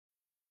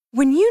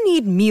When you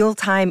need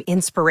mealtime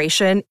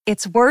inspiration,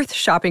 it's worth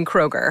shopping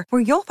Kroger,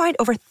 where you'll find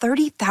over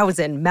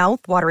 30,000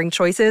 mouth-watering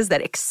choices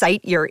that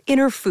excite your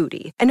inner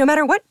foodie. And no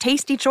matter what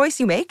tasty choice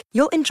you make,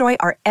 you'll enjoy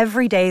our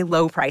everyday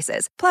low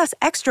prices, plus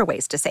extra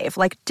ways to save,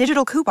 like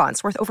digital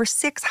coupons worth over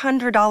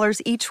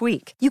 $600 each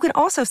week. You can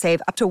also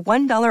save up to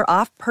 $1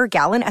 off per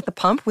gallon at the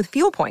pump with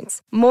fuel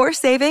points. More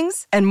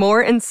savings and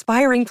more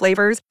inspiring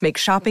flavors make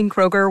shopping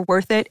Kroger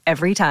worth it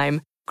every time.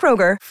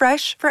 Kroger,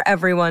 fresh for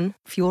everyone.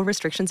 Fuel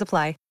restrictions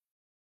apply.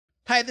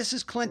 Hi, this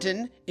is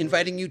Clinton,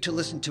 inviting you to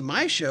listen to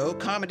my show,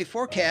 Comedy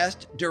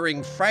Forecast,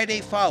 during Friday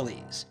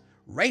Follies,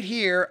 right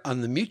here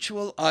on the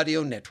Mutual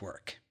Audio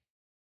Network.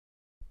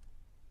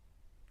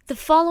 The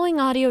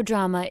following audio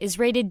drama is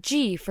rated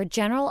G for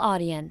general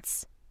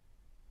audience.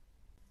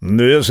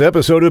 This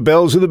episode of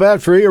Bells of the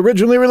Batfry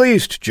originally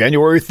released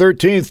January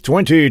 13th,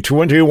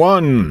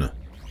 2021.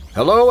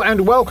 Hello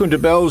and welcome to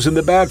Bells in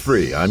the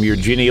Batfry. I'm your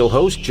genial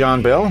host,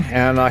 John Bell,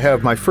 and I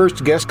have my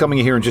first guest coming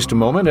in here in just a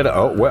moment.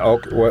 And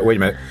wait a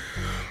minute.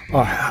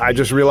 I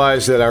just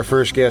realized that our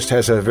first guest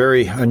has a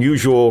very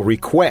unusual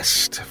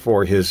request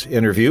for his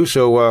interview,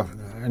 so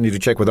I need to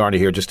check with Arnie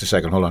here just a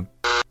second. Hold on.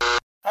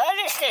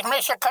 This is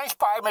Mr.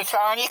 Conspired, Mr.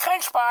 Arnie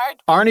Conspired.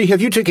 Arnie, have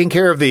you taken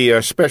care of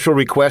the special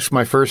request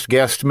my first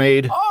guest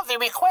made? Oh, the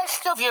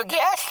request of your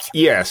guest?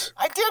 Yes.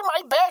 I did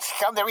my best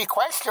on the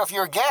request of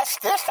your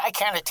guest. This I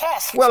can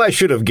attest. Well, I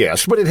should have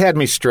guessed, but it had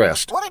me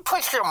stressed. Would it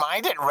put your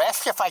mind at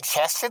rest if I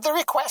tested the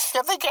request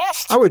of the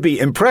guest? I would be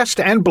impressed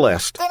and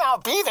blessed. Then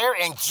I'll be there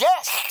in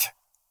just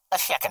a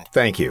second.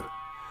 Thank you.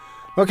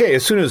 Okay,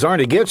 as soon as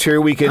Arnie gets here,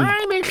 we can...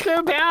 Hi,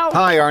 Mr. Bell.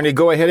 Hi, Arnie.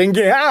 Go ahead and...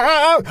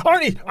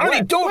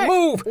 Arnie, don't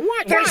move.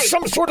 What? There's Why?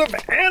 some sort of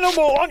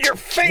animal on your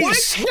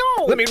face. What?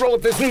 No. Let me roll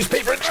up this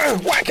newspaper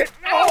and whack it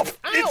off.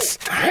 Ow.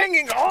 It's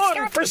hanging on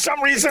Stop. for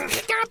some reason.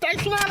 Stop,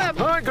 that's not a...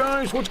 Hi,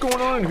 guys. What's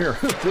going on here?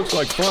 Looks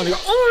like fun.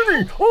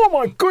 Arnie! Oh,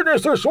 my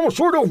goodness. There's some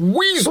sort of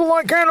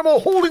weasel-like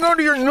animal holding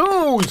onto your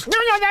nose. No,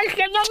 no.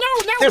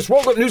 This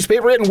rolled-up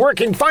newspaper isn't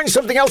working. Find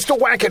something else to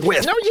whack it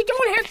with. No, you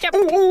don't have to...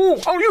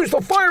 Oh, I'll use the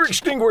fire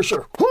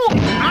extinguisher.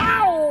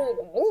 Ow!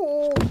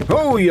 Ooh.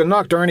 Oh, you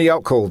knocked Arnie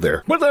out cold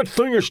there. But that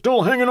thing is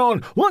still hanging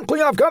on.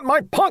 Luckily, I've got my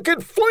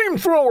pocket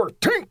flamethrower.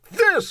 Take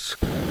this.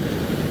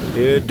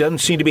 It doesn't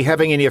seem to be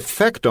having any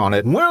effect on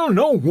it. Well,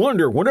 no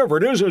wonder. Whatever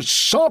it is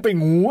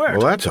sopping wet.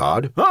 Well, that's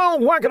odd. I'll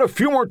whack it a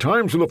few more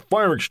times with a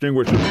fire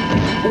extinguisher.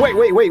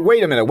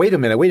 Wait a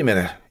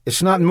minute.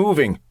 It's not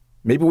moving.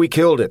 Maybe we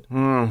killed it.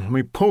 Let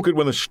me poke it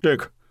with a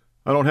stick.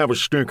 I don't have a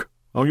stick.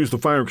 I'll use the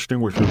fire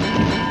extinguisher.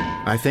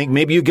 I think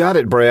maybe you got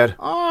it, Brad.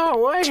 Oh,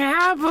 what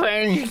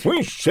happened?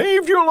 We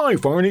saved your life,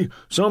 Arnie.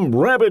 Some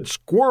rabid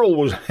squirrel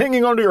was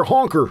hanging onto your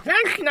honker.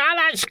 That's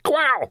not a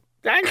squirrel.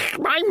 That's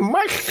my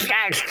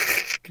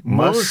mustache.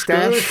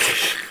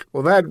 Mustache?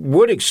 Well, that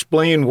would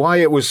explain why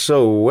it was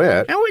so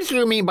wet. Now, what do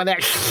you mean by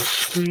that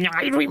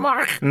snide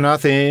remark?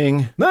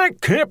 Nothing. That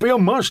can't be a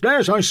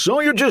mustache. I saw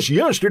you just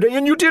yesterday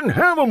and you didn't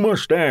have a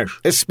mustache.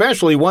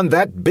 Especially one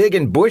that big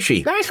and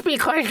bushy. That's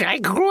because I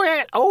grew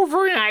it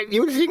overnight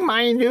using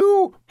my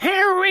new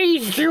hair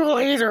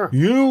regulator.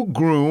 You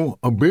grew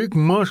a big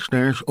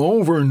mustache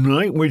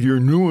overnight with your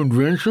new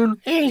invention?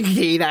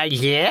 Indeed I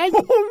did.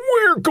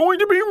 We're going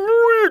to be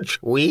rich.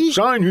 We?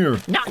 Sign here.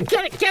 No,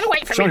 get away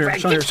from me,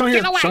 Fred. Sign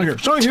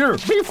here.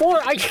 Before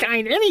I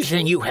sign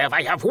anything you have,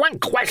 I have one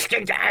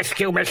question to ask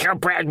you, Mr.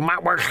 Brad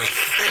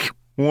Mutworth.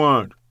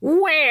 What?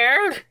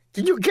 Where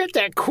did you get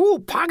that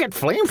cool pocket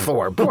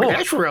flamethrower? Boy,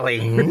 that's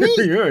really neat.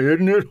 Yeah,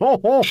 isn't it?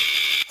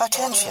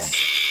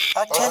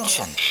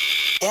 Attention.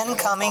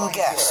 Incoming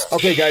guest.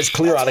 Okay, guys,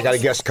 clear out. I got a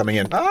guest coming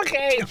in.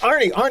 Okay.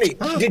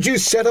 Arnie, did you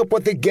set up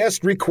what the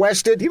guest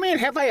requested? You mean,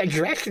 have I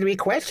addressed the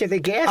request to the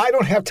guest? I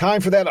don't have time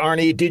for that,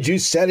 Arnie. Did you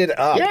set it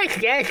up?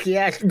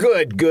 Yes.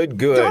 Good.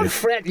 Don't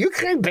fret. You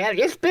can bet.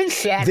 It's been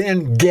set.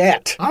 Then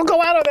get. I'll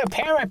go out on a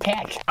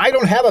parapet. I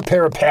don't have a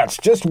pair of pets.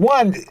 Just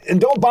one, and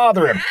don't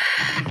bother him.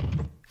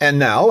 And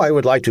now I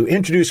would like to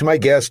introduce my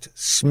guest,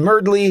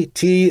 Smerdley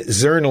T.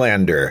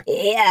 Zernlander.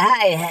 Yeah,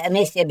 hi,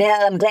 Mr.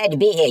 Bell. I'm glad to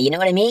be here. You know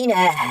what I mean?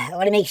 I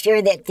want to make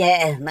sure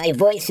that my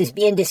voice is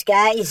being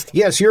disguised.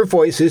 Yes, your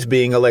voice is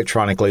being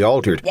electronically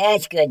altered.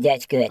 That's good.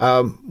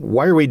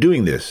 Why are we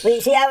doing this? Well,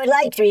 you see, I would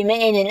like to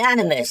remain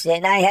anonymous,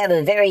 and I have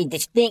a very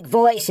distinct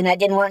voice, and I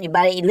didn't want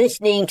anybody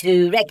listening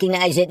to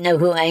recognize it and know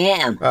who I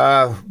am.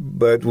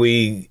 But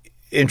we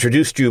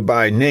introduced you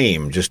by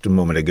name just a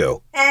moment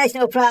ago. That's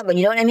no problem,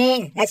 you know what I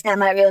mean? That's not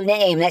my real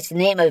name. That's the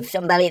name of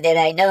somebody that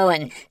I know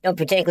and don't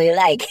particularly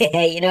like.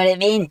 You know what I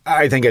mean?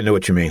 I think I know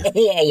what you mean.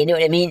 Yeah, you know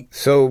what I mean?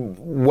 So,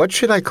 what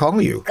should I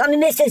call you? Call me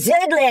Mr.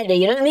 Zerdlander,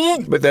 you know what I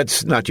mean? But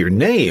that's not your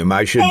name.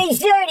 I should... Hey,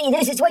 Zerdy,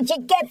 this is what you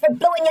get for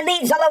blowing your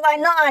leaves all over my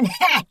lawn.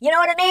 You know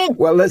what I mean?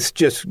 Well, let's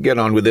just get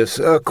on with this.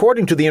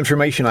 According to the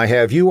information I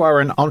have, you are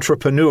an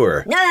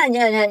entrepreneur. No.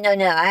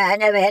 I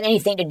never had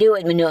anything to do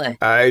with manure.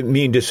 I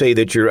mean to say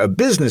that you're a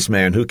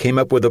businessman who came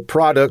up with a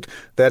product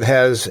that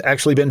has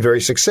actually been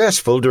very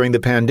successful during the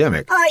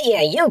pandemic. Oh,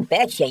 yeah, you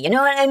betcha. You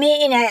know what I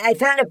mean? I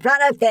found a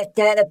product that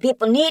the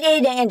people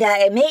needed, and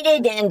I made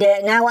it, and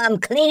now I'm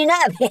cleaning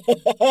up.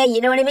 You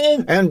know what I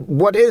mean? And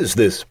what is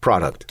this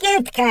product?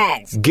 Gift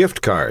cards.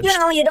 Gift cards. You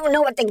know, you don't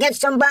know what to get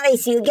somebody,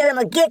 so you give them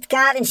a gift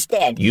card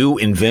instead. You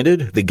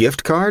invented the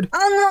gift card?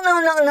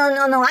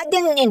 Oh, no. I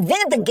didn't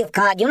invent the gift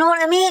card. You know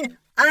what I mean?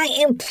 I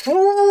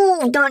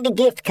improved on the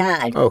gift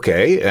card.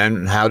 Okay,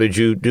 and how did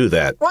you do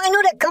that? Well, I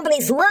know that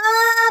companies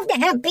love to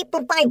have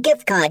people buy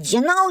gift cards.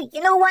 You know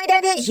why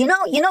that is? You know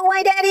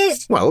why that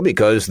is? Well,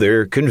 because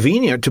they're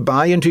convenient to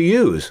buy and to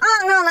use.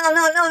 Oh, no,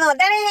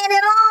 that ain't it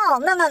at all.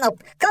 No.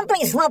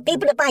 Companies love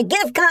people to buy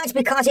gift cards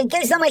because it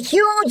gives them a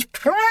huge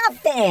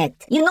profit.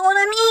 You know what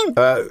I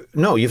mean?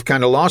 No, you've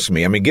kind of lost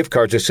me. I mean, gift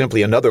cards are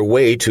simply another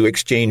way to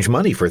exchange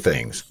money for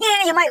things.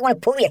 Yeah, you might want to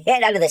pull your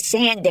head out of the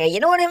sand there. You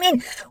know what I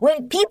mean?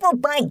 When people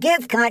buy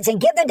gift cards and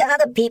give them to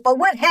other people,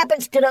 what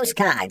happens to those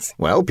cards?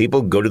 Well,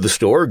 people go to the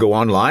store, go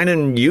online,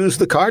 and use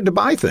the card to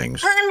buy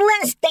things.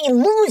 Unless they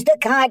lose the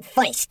card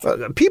first.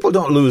 People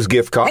don't lose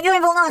gift cards. Have you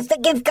ever lost a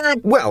gift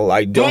card? Well,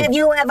 I don't. Have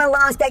you ever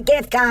lost a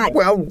gift card?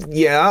 Well,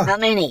 yeah. How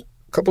many?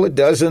 Couple of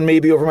dozen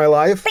maybe over my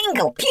life.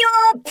 Bingo!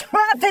 Pure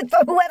profit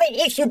for whoever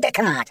issued the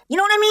card. You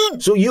know what I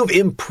mean? So you've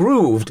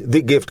improved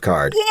the gift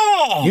card.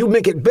 Yeah. You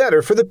make it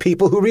better for the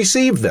people who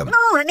receive them.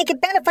 No, I make it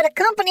better for the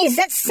companies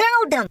that sell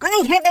them.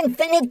 I have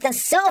invented the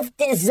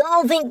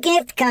self-dissolving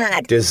gift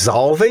card.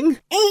 Dissolving?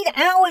 8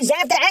 hours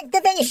after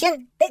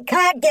activation, the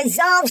card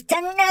dissolves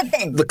to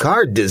nothing. The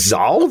card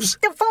dissolves?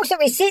 The folks who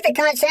receive the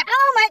card say,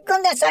 "Oh my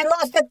goodness, I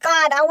lost the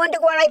card. I wonder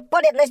where I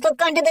put it. Let's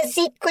look under the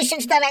seat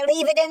cushions that I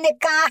leave it in the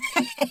car."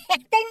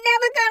 They're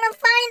never gonna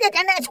find it,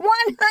 and that's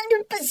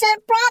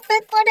 100%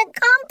 profit for the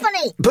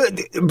company.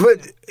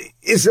 But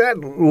is that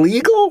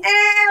legal?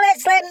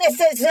 Let's let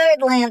Mrs.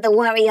 Zerdlander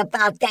worry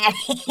about that.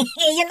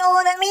 You know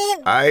what I mean?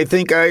 I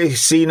think I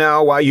see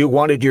now why you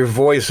wanted your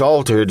voice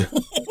altered.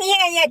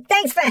 Yeah,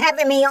 thanks for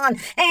having me on.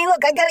 Hey,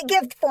 look, I got a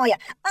gift for you.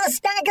 A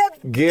stack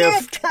of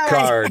gift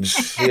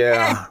cards.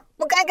 Yeah.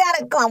 Look, I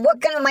gotta go. I'm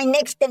working on my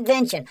next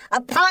invention. A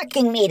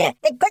parking meter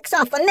that clicks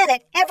off a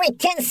minute every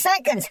 10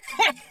 seconds.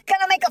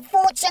 Gonna make a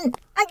fortune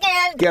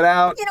again. Get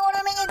out. You know what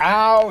I mean?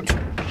 Out.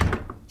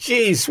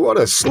 Jeez, what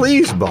a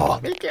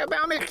sleazeball.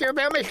 Mr.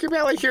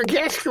 Bell, is your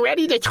guest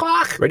ready to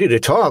talk? Ready to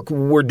talk?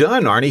 We're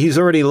done, Arnie. He's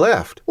already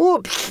left.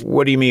 Whoops.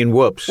 What do you mean,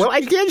 whoops? Well,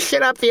 I did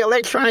set up the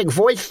electronic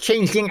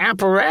voice-changing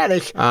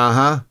apparatus.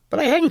 Uh-huh. But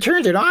I hadn't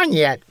turned it on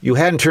yet. You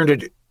hadn't turned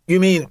it... You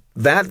mean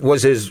that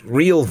was his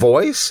real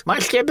voice?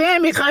 Must have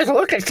been, because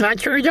look, it's not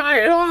turned on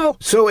at all.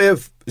 So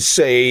if,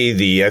 say,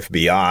 the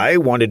FBI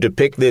wanted to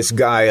pick this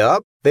guy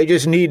up, they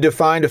just need to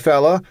find a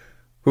fella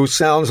who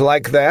sounds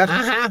like that,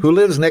 who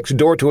lives next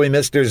door to a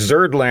Mr.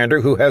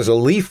 Zerdlander who has a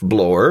leaf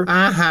blower,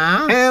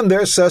 and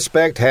their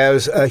suspect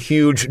has a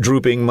huge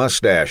drooping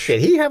mustache. Did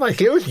he have a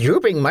huge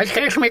drooping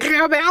mustache,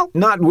 Mr. Bell?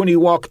 Not when he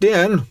walked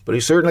in, but he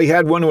certainly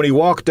had one when he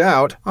walked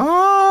out.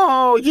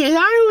 Oh, did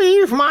I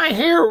leave my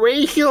hair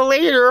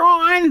regulator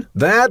on?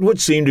 That would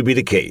seem to be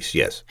the case,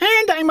 yes.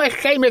 And I must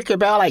say, Mr.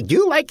 Bell, I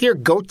do like your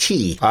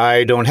goatee.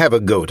 I don't have a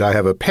goat. I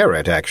have a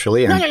parrot,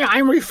 actually. No,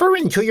 I'm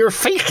referring to your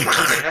face.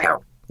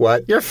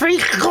 What? Your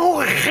face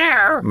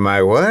hair.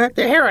 My what?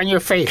 The hair on your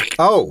face.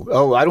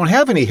 Oh, I don't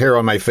have any hair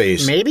on my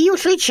face. Maybe you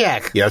should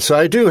check. Yes,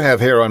 I do have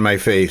hair on my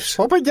face.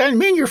 Well, but that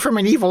means you're from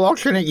an evil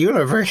alternate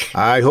universe.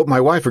 I hope my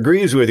wife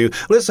agrees with you.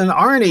 Listen,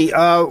 Arnie,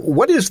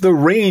 what is the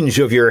range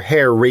of your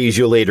hair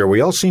regulator?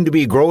 We all seem to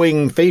be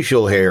growing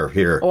facial hair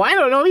here. Oh, I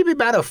don't know, maybe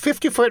about a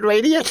 50-foot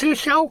radius or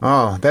so.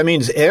 Oh, that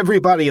means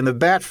everybody in the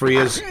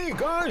Batfry is...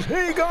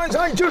 Hey guys,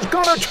 I just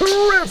got a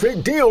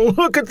terrific deal.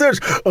 Look at this.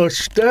 A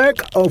stack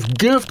of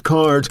gift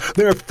cards.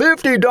 They're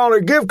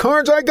 $50 gift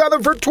cards. I got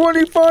them for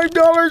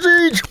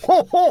 $25 each.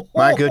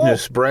 My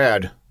goodness,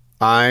 Brad.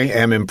 I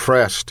am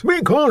impressed.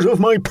 Because of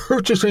my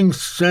purchasing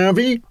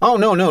savvy? Oh,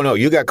 no.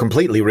 You got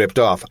completely ripped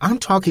off. I'm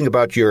talking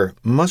about your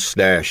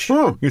mustache.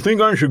 Huh, you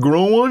think I should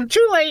grow one?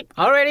 Too late.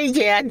 Already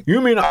dead. You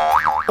mean...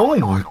 Oh,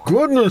 my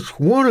goodness.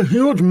 What a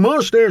huge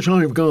mustache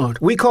I've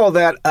got. We call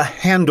that a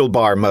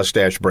handlebar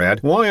mustache,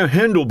 Brad. Why a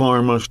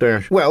handlebar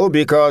mustache? Well,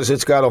 because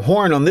it's got a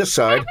horn on this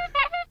side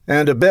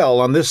and a bell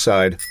on this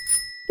side.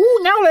 Ooh,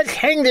 now let's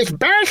hang this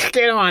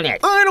basket on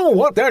it. I don't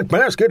want that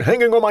basket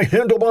hanging on my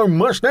handlebar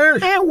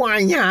mustache.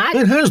 Why not?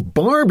 It has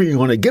Barbie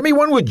on it. Give me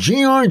one with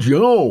G.I.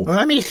 Joe.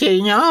 Let me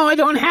see. No, I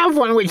don't have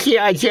one with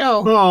G.I.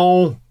 Joe.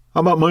 Oh,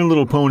 how about My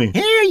Little Pony?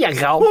 Here you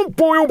go. Oh,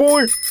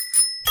 boy.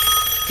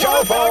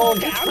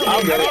 Telephone.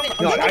 I'll get it.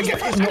 No, I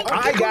get it. No,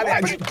 I got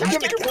it.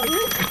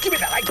 Give me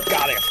that. I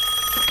got it.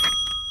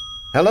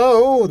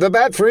 Hello, the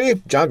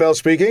Batfry. John Bell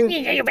speaking.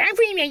 Speaking.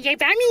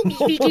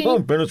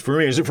 Ben, it's for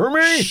me. Is it for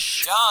me?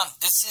 John,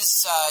 this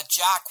is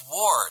Jack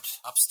Ward,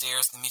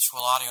 upstairs in the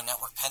Mutual Audio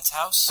Network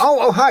penthouse.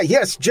 Oh, hi.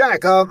 Yes,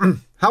 Jack.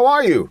 How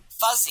are you?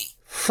 Fuzzy.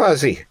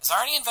 Has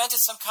Arnie invented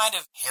some kind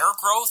of hair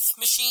growth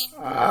machine?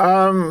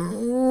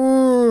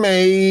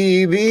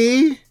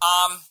 Maybe.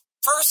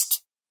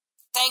 First,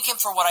 thank him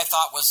for what I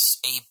thought was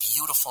a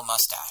beautiful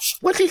mustache.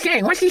 What's he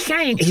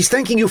saying? He's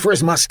thanking you for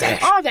his mustache.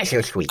 Oh, that's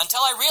so sweet. Until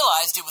I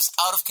realized it was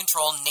out of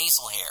control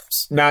nasal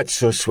hairs. Not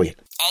so sweet.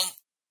 And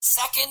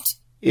second,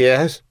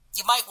 Yes?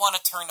 you might want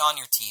to turn on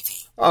your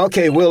TV.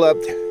 Okay, we'll,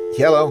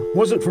 hello?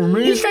 Was it for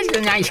me? He's such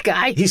a nice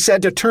guy. He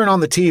said to turn on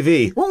the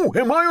TV. Oh,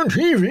 am I on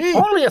TV?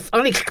 Only if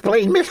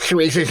Unexplained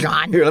Mysteries is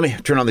on. Here, let me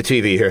turn on the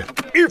TV here.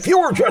 If you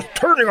were just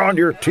turning on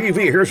your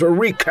TV, here's a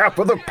recap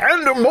of the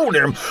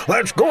pandemonium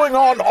that's going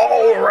on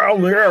all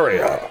around the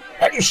area.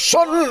 A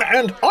sudden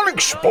and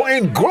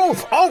unexplained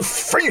growth of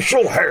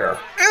facial hair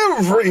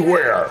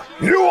everywhere.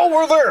 You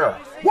over there,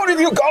 what have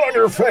you got on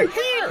your face?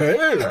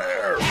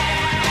 Hair.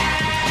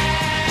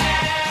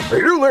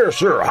 You there,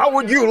 sir, how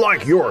would you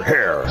like your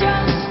hair?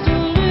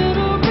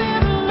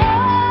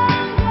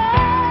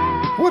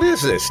 What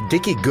is this,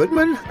 Dickie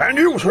Goodman? And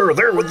you, sir,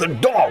 there with the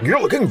dog,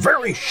 you're looking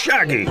very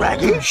shaggy.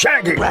 Raggy?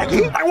 Shaggy.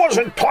 Raggy? I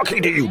wasn't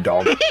talking to you,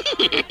 dog.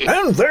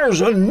 And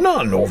there's a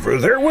nun over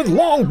there with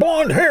long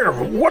blonde hair.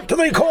 What do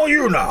they call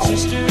you now?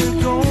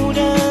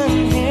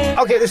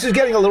 Okay, this is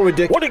getting a little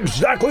ridiculous. What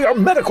exactly are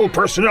medical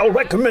personnel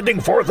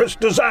recommending for this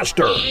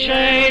disaster?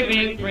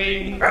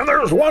 And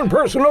there's one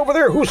person over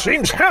there who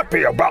seems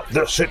happy about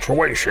this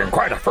situation.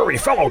 Quite a furry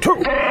fellow,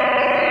 too.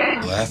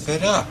 Laugh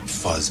it up,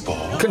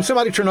 fuzzball. Can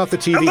somebody turn off the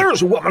TV? And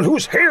there's a woman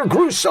whose hair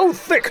grew so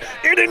thick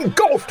it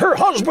engulfed her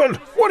husband.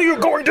 What are you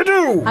going to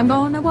do? I'm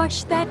gonna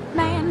wash that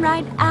man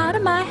right out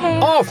of my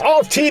hair. Off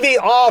TV,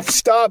 off,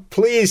 stop,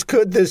 please.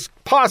 Could this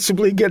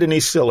possibly get any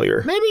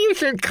sillier? Maybe you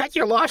should cut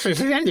your losses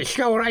and end the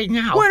show right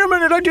now. Wait a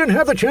minute, I didn't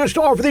have the chance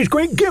to offer these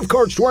great gift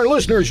cards to our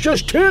listeners,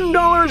 just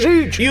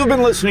 $10 each. You've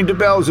been listening to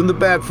Bells in the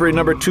Batfry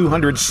number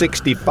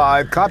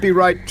 265.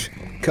 Copyright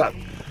cut.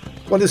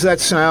 What does that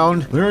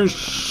sound? There's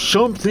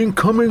something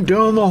coming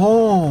down the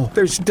hall.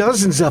 There's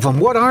dozens of them.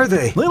 What are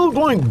they? They look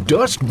like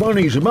dust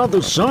bunnies about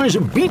the size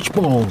of beach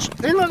balls.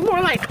 They look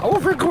more like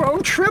overgrown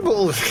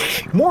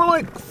tribbles. More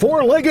like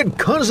four-legged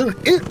cousin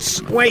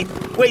its. Wait,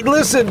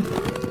 listen.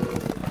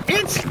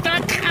 It's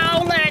the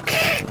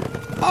cowlick.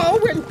 Oh,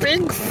 and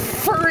big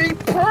furry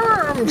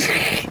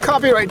perms.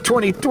 Copyright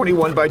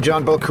 2021 by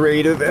John Bell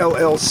Creative,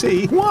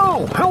 LLC.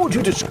 Wow, how would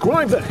you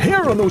describe the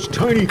hair on those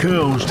tiny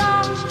cows?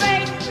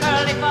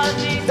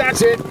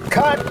 That's it.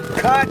 Cut.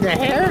 The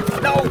hair?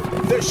 No,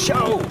 the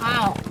show.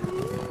 Oh.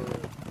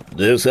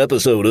 This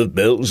episode of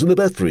Bells in the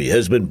Batfry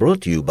has been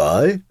brought to you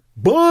by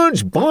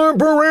Bud's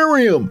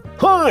Barberarium.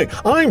 Hi,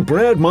 I'm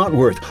Brad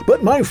Motworth,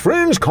 but my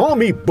friends call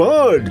me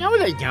Bud. No,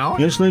 they don't.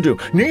 Yes, they do.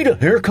 Need a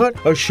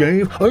haircut, a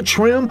shave, a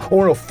trim,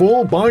 or a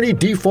full-body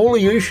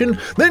defoliation?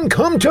 Then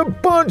come to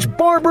Bud's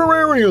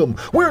Barberarium.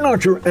 We're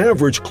not your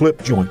average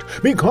clip joint.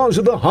 Because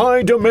of the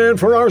high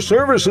demand for our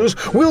services,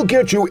 we'll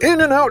get you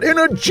in and out in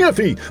a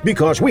jiffy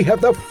because we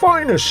have the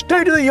finest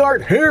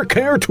state-of-the-art hair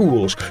care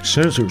tools,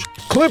 scissors,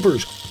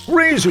 clippers,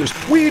 razors,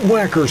 weed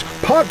whackers,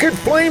 pocket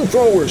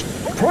flamethrowers,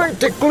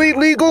 practically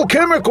legal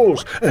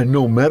chemicals. And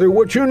no matter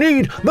what you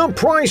need, the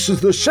price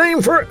is the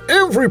same for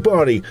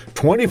everybody.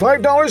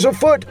 $25 a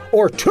foot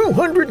or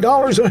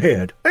 $200 a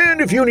head.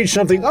 And if you need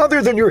something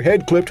other than your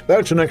head clipped,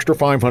 that's an extra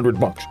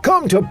 $500.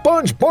 Come to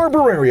Bud's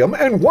Barberarium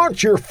and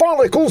watch your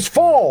follicles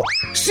fall.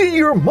 See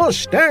your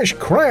mustache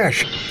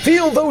crash.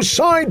 Feel those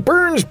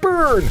sideburns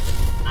burn.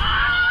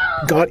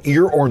 Got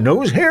ear or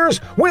nose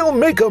hairs? We'll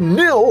make them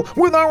nil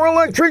with our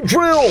electric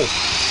drill.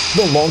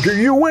 The longer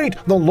you wait,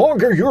 the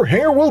longer your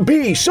hair will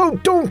be, so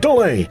don't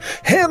delay.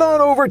 Head on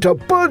over to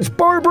Bud's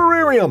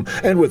Barberarium,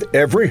 and with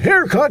every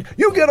haircut,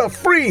 you get a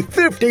free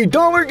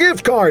 $50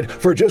 gift card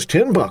for just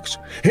 $10.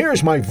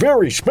 Here's my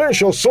very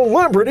special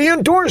celebrity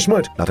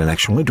endorsement. Not an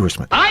actual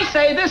endorsement. I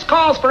say this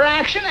calls for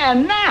action,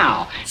 and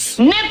now,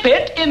 snip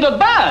it in the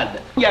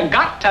bud. You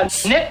got to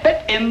snip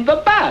it in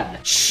the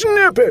bud.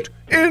 Snip it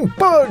in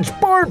Bud's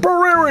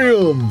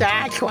Barberarium.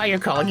 That's why you're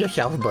calling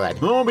yourself Bud.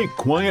 Oh, be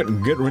quiet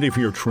and get ready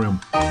for your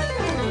trim.